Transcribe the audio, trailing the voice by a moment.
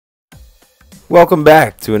Welcome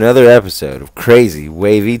back to another episode of Crazy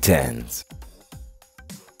Wavy Tens.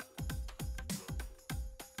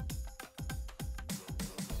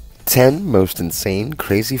 Ten most insane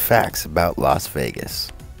crazy facts about Las Vegas.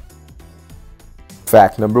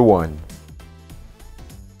 Fact number 1.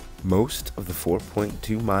 Most of the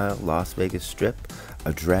 4.2-mile Las Vegas Strip,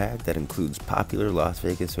 a drag that includes popular Las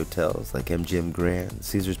Vegas hotels like MGM Grand,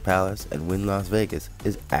 Caesars Palace, and Wynn Las Vegas,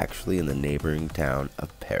 is actually in the neighboring town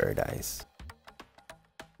of Paradise.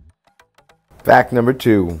 Fact number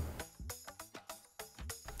 2.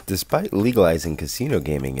 Despite legalizing casino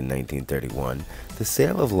gaming in 1931, the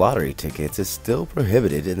sale of lottery tickets is still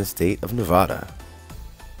prohibited in the state of Nevada.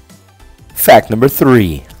 Fact number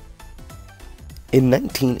 3. In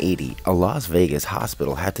 1980, a Las Vegas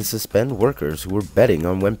hospital had to suspend workers who were betting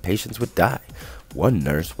on when patients would die. One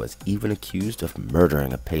nurse was even accused of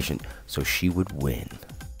murdering a patient so she would win.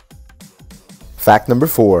 Fact number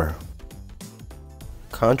 4.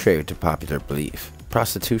 Contrary to popular belief,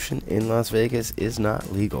 prostitution in Las Vegas is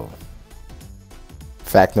not legal.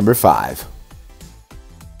 Fact number 5.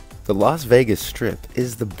 The Las Vegas Strip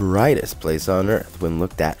is the brightest place on Earth when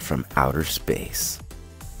looked at from outer space.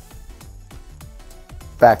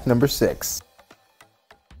 Fact number 6.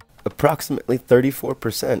 Approximately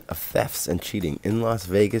 34% of thefts and cheating in Las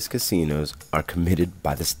Vegas casinos are committed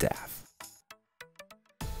by the staff.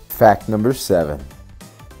 Fact number 7.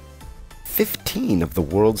 15 of the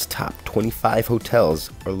world's top 25 hotels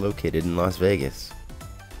are located in Las Vegas.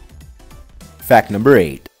 Fact number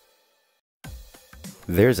 8.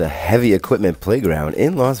 There's a heavy equipment playground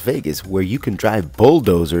in Las Vegas where you can drive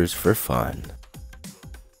bulldozers for fun.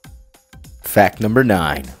 Fact number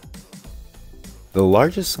 9. The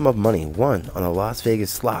largest sum of money won on the Las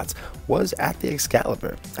Vegas slots was at the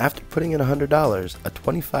Excalibur. After putting in $100, a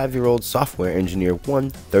 25-year-old software engineer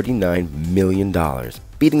won $39 million,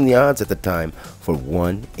 beating the odds at the time for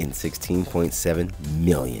 1 in 16.7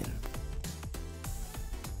 million.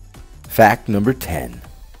 Fact number 10.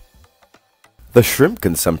 The shrimp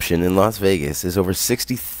consumption in Las Vegas is over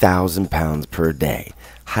 60,000 pounds per day,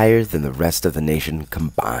 higher than the rest of the nation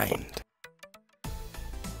combined.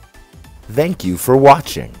 Thank you for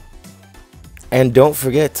watching. And don't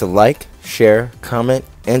forget to like, share, comment,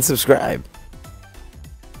 and subscribe.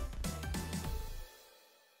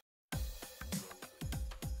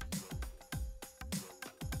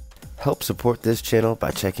 Help support this channel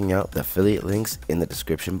by checking out the affiliate links in the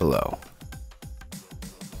description below.